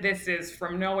that this is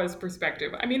from Noah's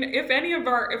perspective. I mean, if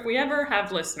we ever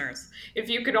have listeners, if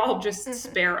you could all just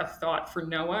spare a thought for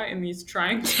Noah in these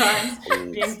trying times,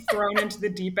 being thrown into the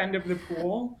deep end of the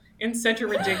pool in such a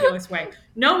ridiculous way.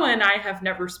 Noah and I have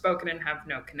never spoken and have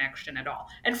no connection at all.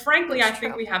 And frankly, I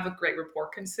think we have a great rapport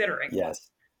considering. Yes.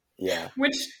 Yeah.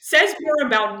 Which says more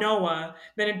about Noah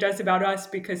than it does about us,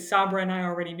 because Sabra and I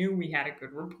already knew we had a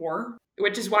good rapport,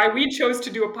 which is why we chose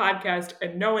to do a podcast,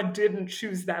 and Noah didn't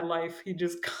choose that life. He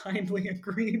just kindly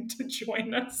agreed to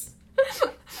join us.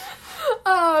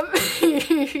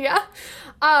 Yeah.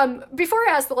 Before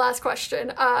I ask the last question,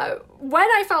 when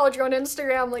I followed you on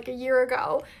Instagram like a year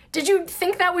ago, did you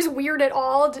think that was weird at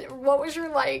all? What was your,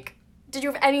 like, did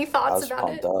you have any thoughts about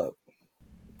it?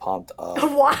 Pumped up.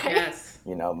 Why? Yes.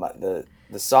 You know,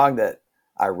 the song that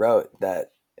I wrote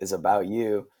that is about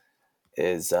you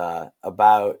is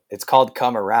it's called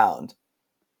Come Around,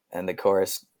 and the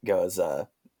chorus goes,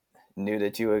 knew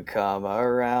that you would come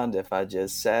around if I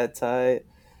just sat tight,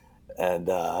 and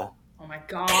oh my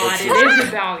God, it is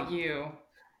about you.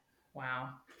 Wow.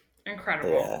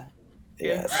 Incredible.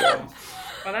 Yeah. Incredible.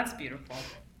 Well, that's beautiful.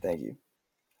 Thank you.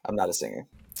 I'm not a singer.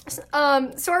 So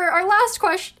our last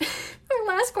question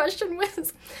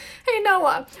was, hey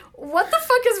Noah, what the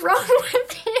fuck is wrong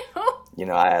with you? You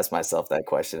know, I ask myself that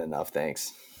question enough,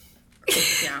 thanks.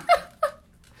 Yeah.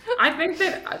 I think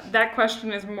that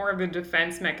question is more of a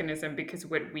defense mechanism, because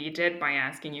what we did by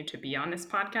asking you to be on this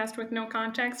podcast with no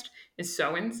context is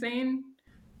so insane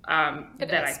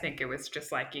that I think it was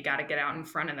just like, you got to get out in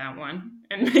front of that one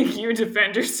and make you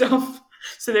defend yourself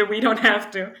so that we don't have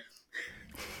to.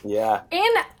 Yeah. In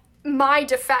my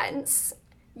defense,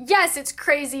 yes, it's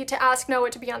crazy to ask Noah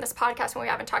to be on this podcast when we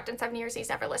haven't talked in 7 years. He's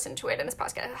never listened to it, and this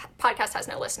podcast has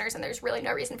no listeners, and there's really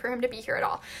no reason for him to be here at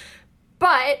all.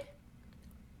 But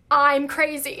I'm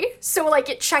crazy, so, like,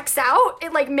 it checks out.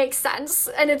 It, like, makes sense,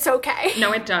 and it's okay.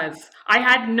 No, it does. I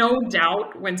had no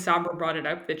doubt when Sabra brought it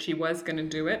up that she was going to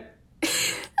do it.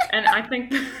 And I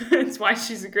think that's why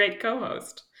she's a great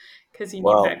co-host, because you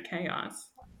need that chaos.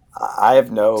 I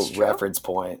have no reference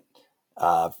point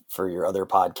for your other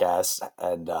podcasts,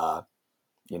 and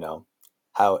you know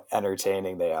how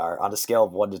entertaining they are. On a scale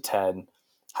of 1 to 10,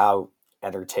 how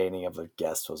entertaining of a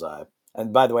guest was I?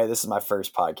 And by the way, this is my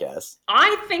first podcast.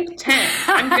 I think 10.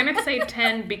 I'm going to say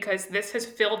 10 because this has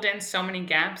filled in so many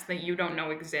gaps that you don't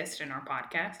know exist in our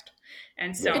podcast.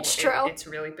 And so it's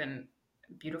really been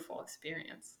a beautiful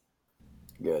experience.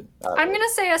 Good. I'm going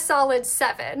to say a solid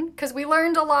 7 because we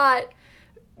learned a lot.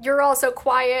 you're also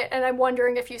quiet, and I'm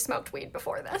wondering if you smoked weed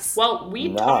before this. Well,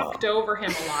 we talked over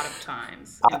him a lot of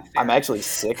times. I'm actually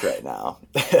sick right now,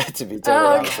 to be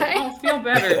totally honest. Okay. I'll feel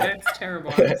better. That's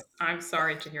terrible. I'm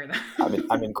sorry to hear that.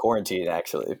 I'm in quarantine,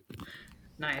 actually.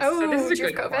 Nice. Oh, so this is do a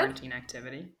you good have COVID? quarantine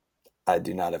activity. I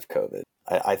do not have COVID.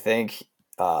 I think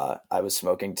I was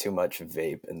smoking too much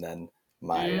vape, and then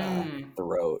my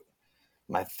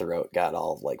throat got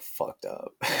all like fucked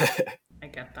up. I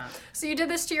get that. So you did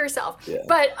this to yourself. Yeah.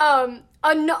 But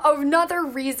another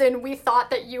reason we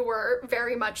thought that you were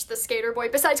very much the skater boy,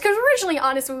 besides, because originally,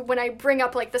 honestly, when I bring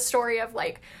up like the story of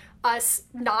like us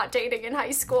not dating in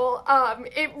high school,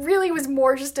 it really was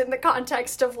more just in the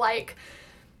context of like,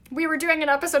 we were doing an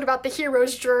episode about the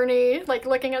hero's journey, like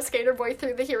looking at Skater Boy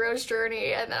through the hero's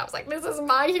journey, and then I was like, this is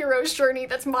my hero's journey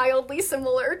that's mildly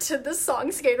similar to the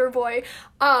song Skater Boy.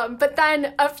 But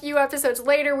then a few episodes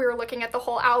later, we were looking at the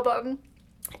whole album,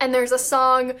 and there's a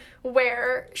song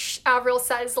where Avril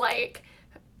says, like,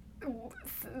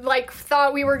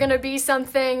 thought we were gonna be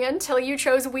something until you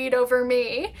chose weed over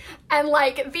me. And,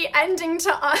 like, the ending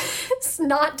to us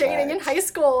not dating in high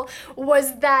school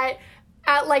was that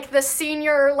at like the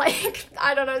senior, like,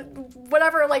 I don't know,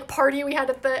 whatever like party we had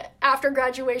at the after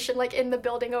graduation, like in the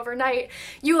building overnight,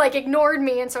 you like ignored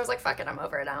me, and so I was like, fuck it, I'm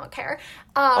over it, I don't care.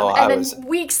 And then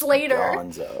weeks later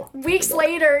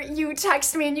you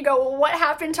text me and you go, well, what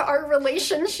happened to our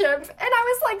relationship? And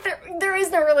I was like, there is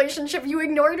no relationship, you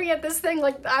ignored me at this thing,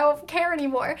 like I don't care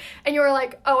anymore. And you were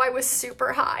like, oh, I was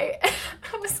super high.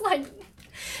 I was like,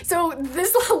 so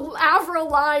this little Avril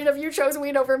line of you chose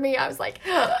weed over me, I was like,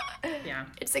 yeah,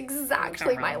 it's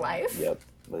exactly my life. Yep,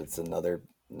 but it's another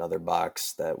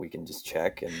box that we can just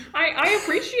check. And I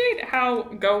appreciate how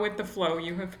go with the flow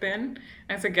you have been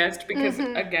as a guest, because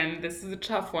again, this is a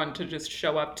tough one to just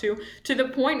show up to the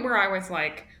point where I was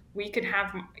like, we could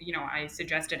have, I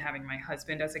suggested having my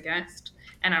husband as a guest,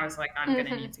 and I was like, I'm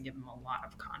gonna need to give him a lot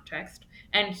of context,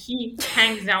 and he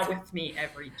hangs out with me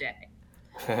every day.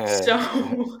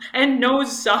 So, and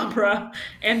knows Sabra,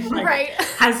 and like,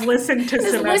 has listened to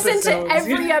some episodes. Listened to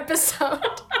every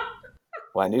episode.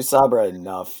 Well, I knew Sabra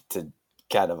enough to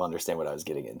kind of understand what I was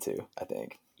getting into, I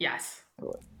think. Yes.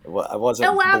 Well, I wasn't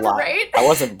elaborate. I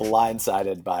wasn't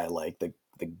blindsided by like the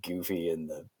goofy and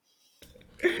the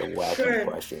wacky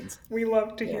questions. We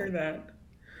love to hear that.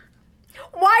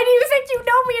 Why do you think you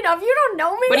know me enough? You don't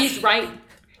know me. But he's right.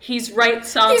 He's right,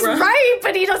 Sabra. He's right,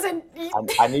 but he doesn't.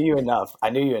 I knew you enough. I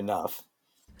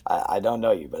don't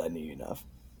know you, but I knew you enough.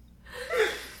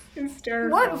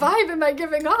 Hysterical. What vibe am I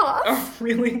giving off? A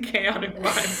really chaotic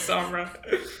vibe, Sabra.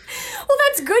 Well,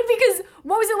 that's good, because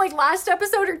what was it, like last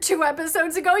episode or 2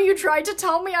 episodes ago, you tried to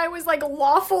tell me I was like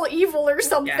lawful evil or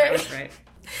something. Yeah, that's right.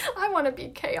 I want to be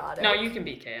chaotic. No, you can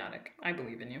be chaotic. I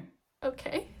believe in you.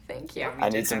 Okay, thank you. Yeah, I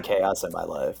need some chaos in my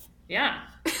life. Yeah,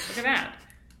 look at that.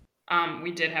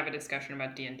 We did have a discussion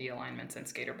about D&D alignments and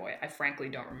Skater Boy. I frankly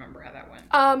don't remember how that went.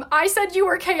 I said you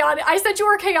were chaotic. I said you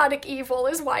were chaotic evil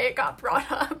is why it got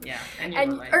brought up. Yeah, and you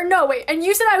were right. Or no, wait, and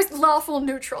you said I was lawful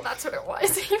neutral. That's what it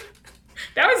was.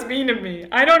 That was mean of me.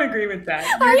 I don't agree with that.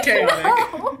 You're chaotic.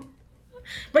 Know.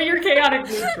 But you're chaotic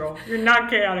neutral. You're not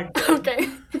chaotic good. Okay.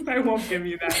 I won't give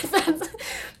you that.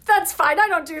 That's fine. I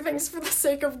don't do things for the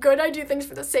sake of good. I do things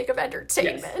for the sake of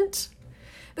entertainment. Yes.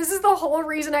 This is the whole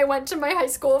reason I went to my high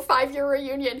school 5-year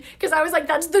reunion, because I was like,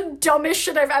 that's the dumbest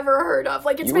shit I've ever heard of.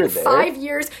 Like, it's been 5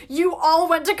 years. You all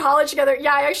went to college together.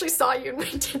 Yeah, I actually saw you and we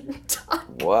didn't talk.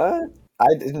 What?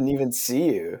 I didn't even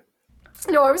see you.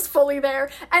 No, I was fully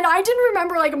there. And I didn't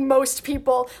remember, like, most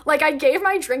people. Like, I gave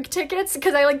my drink tickets,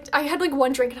 because I had, like,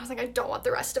 1 drink, and I was like, I don't want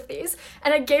the rest of these.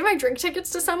 And I gave my drink tickets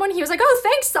to someone. He was like, oh,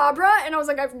 thanks, Sabra. And I was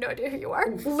like, I have no idea who you are.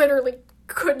 Literally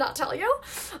could not tell you.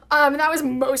 That was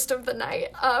most of the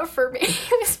night for me.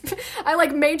 I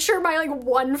like made sure my like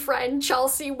one friend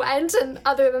Chelsea went, and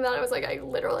other than that I was like, I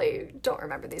literally don't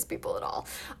remember these people at all.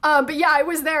 But yeah, I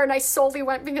was there, and I solely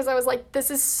went because I was like,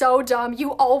 this is so dumb.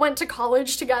 You all went to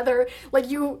college together. Like,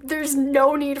 there's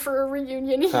no need for a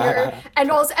reunion here. And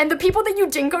the people that you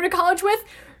didn't go to college with,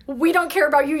 we don't care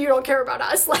about you, you don't care about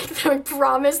us. Like, I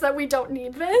promise that we don't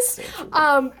need this.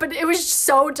 But it was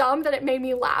so dumb that it made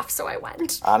me laugh, so I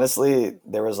went. Honestly,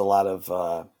 there was a lot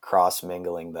of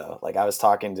cross-mingling, though. Like, I was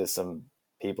talking to some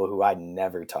people who I'd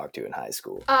never talked to in high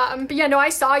school. But yeah, no, I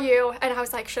saw you, and I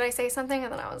was like, should I say something?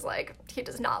 And then I was like, he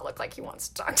does not look like he wants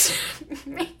to talk to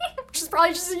me. Which is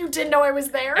probably just so you didn't know I was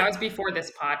there. That was before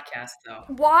this podcast, though.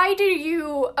 Why did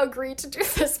you agree to do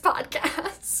this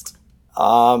podcast?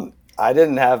 I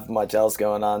didn't have much else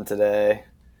going on today,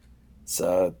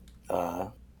 so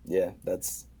yeah,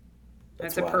 that's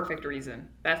a perfect reason.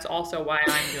 That's also why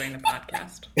I'm doing the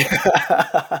podcast.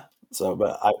 So,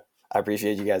 but I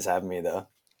appreciate you guys having me, though.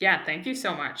 Yeah, thank you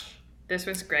so much. This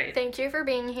was great. Thank you for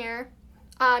being here.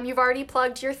 You've already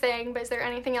plugged your thing, but is there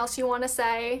anything else you want to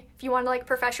say? If you want to like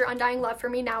profess your undying love for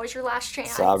me, now is your last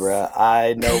chance. Sabra,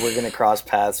 I know we're gonna cross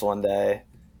paths one day,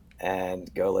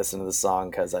 and go listen to the song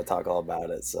because I talk all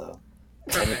about it. So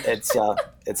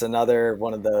it's another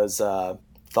one of those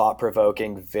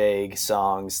thought-provoking, vague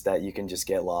songs that you can just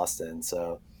get lost in.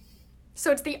 So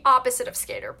it's the opposite of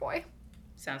Skater Boy.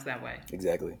 Sounds that way.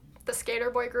 Exactly. The Skater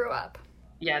Boy grew up.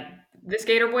 Yeah, the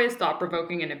Skater Boy is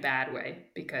thought-provoking in a bad way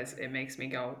because it makes me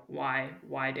go, why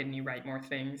didn't you write more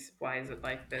things? Why is it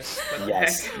like this?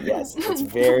 Yes, it's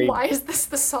very... Why is this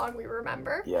the song we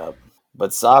remember? Yep.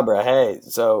 But Sabra, hey,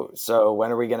 so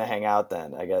when are we going to hang out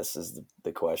then, I guess is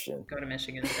the question. Go to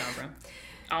Michigan, Sabra.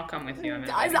 I'll come with you.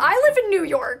 Guys, I live in New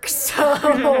York,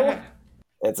 so...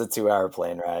 It's a 2-hour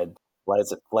plane ride.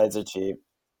 Flights are cheap.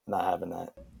 Not having that.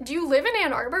 Do you live in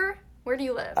Ann Arbor? Where do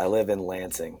you live? I live in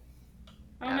Lansing.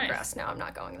 Oh, nice. Gross. No, I'm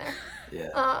not going there.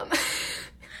 Yeah.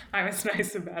 I was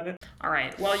nice about it. All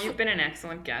right. Well, you've been an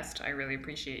excellent guest. I really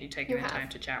appreciate you taking the time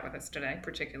to chat with us today,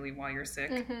 particularly while you're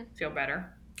sick. Mm-hmm. Feel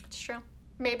better? It's true.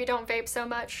 Maybe don't vape so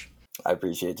much. I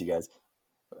appreciate you guys.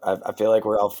 I feel like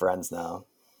we're all friends now.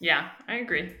 Yeah, I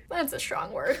agree. That's a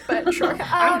strong word, but sure.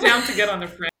 I'm down to get on the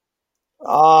friend.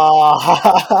 Oh.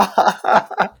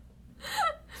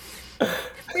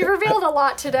 We revealed a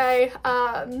lot today.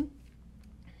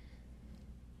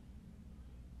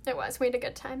 We had a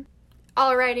good time.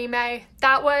 Alrighty, May.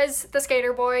 That was The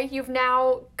Skater Boy. You've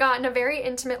now gotten a very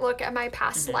intimate look at my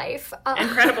past life.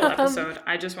 Incredible episode.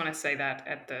 I just want to say that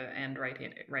at the end right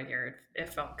here. It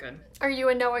felt good. Are you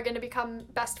and Noah going to become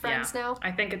best friends now?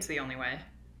 I think it's the only way.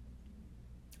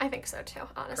 I think so too,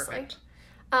 honestly.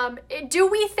 Perfect. Do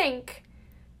we think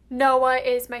Noah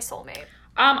is my soulmate?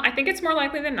 I think it's more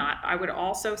likely than not. I would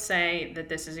also say that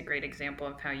this is a great example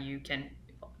of how you can,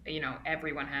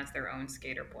 everyone has their own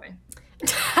skater boy.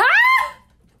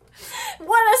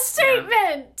 What a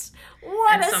statement! Yeah.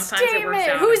 What a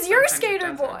statement! Who's your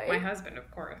skater boy? My husband,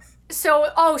 of course. So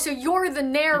you're the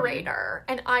narrator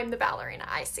and I'm the ballerina.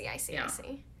 I see.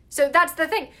 So that's the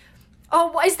thing.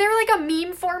 Oh, is there like a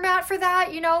meme format for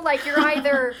that? Like you're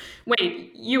either...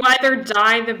 Wait, you either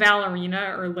die the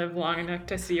ballerina or live long enough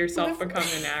to see yourself become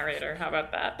the narrator. How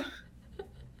about that?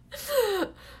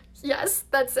 Yes,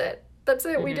 that's it.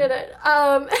 Mm-hmm. We did it.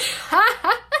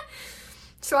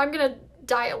 So I'm going to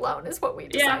die alone is what we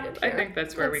decided here. I think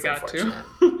that's where we got to.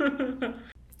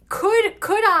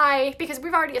 Could I, because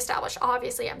we've already established,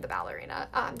 obviously I'm the ballerina.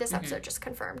 This episode just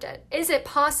confirmed it. Is it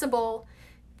possible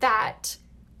that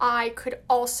I could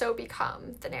also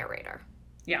become the narrator?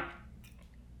 Yeah.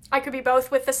 I could be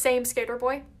both with the same skater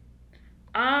boy?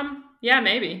 Yeah,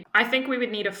 maybe. I think we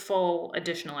would need a full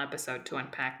additional episode to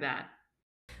unpack that.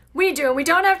 We do, and we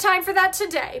don't have time for that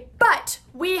today. But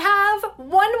we have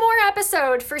one more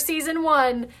episode for season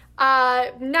 1.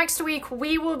 Next week,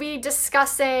 we will be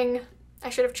discussing... I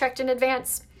should have checked in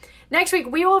advance. Next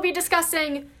week, we will be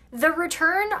discussing the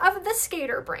return of the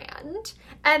skater brand.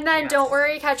 And then, Don't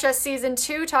worry, catch us season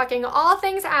 2, talking all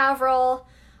things Avril,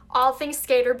 all things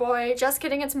Skater Boy. Just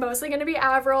kidding, it's mostly going to be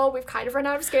Avril. We've kind of run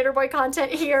out of Skater Boy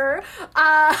content here.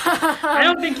 I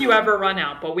don't think you ever run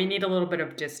out, but we need a little bit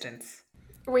of distance.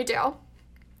 We do.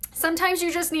 Sometimes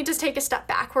you just need to take a step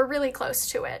back. We're really close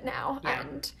to it now. Yeah.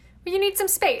 And you need some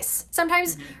space.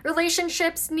 Sometimes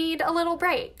relationships need a little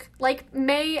break. Like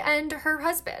May and her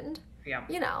husband. Yeah.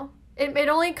 It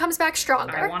only comes back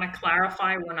stronger. I want to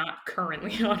clarify, we're not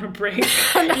currently on a break.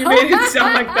 No. You made it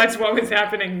sound like that's what was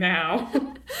happening now. No,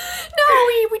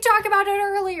 we talked about it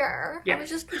earlier. Yeah.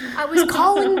 I was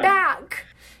calling back.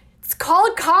 It's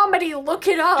called comedy. Look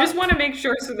it up. Just want to make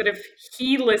sure so that if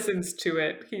he listens to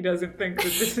it, he doesn't think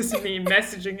that this is me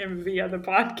messaging him via the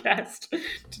podcast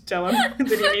to tell him that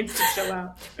he needs to chill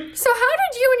out. So how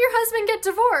did you and your husband get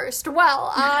divorced?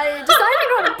 Well, I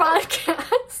decided on a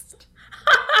podcast.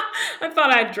 I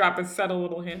thought I'd drop a subtle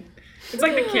little hint. It's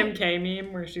like the Kim K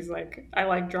meme where she's like, I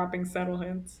like dropping subtle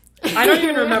hints. I don't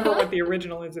even remember what the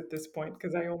original is at this point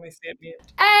because I only see it mute.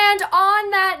 And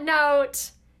on that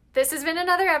note... This has been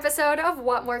another episode of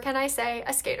What More Can I Say,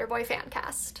 a Skater Boy fan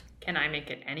cast. Can I make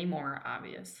it any more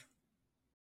obvious?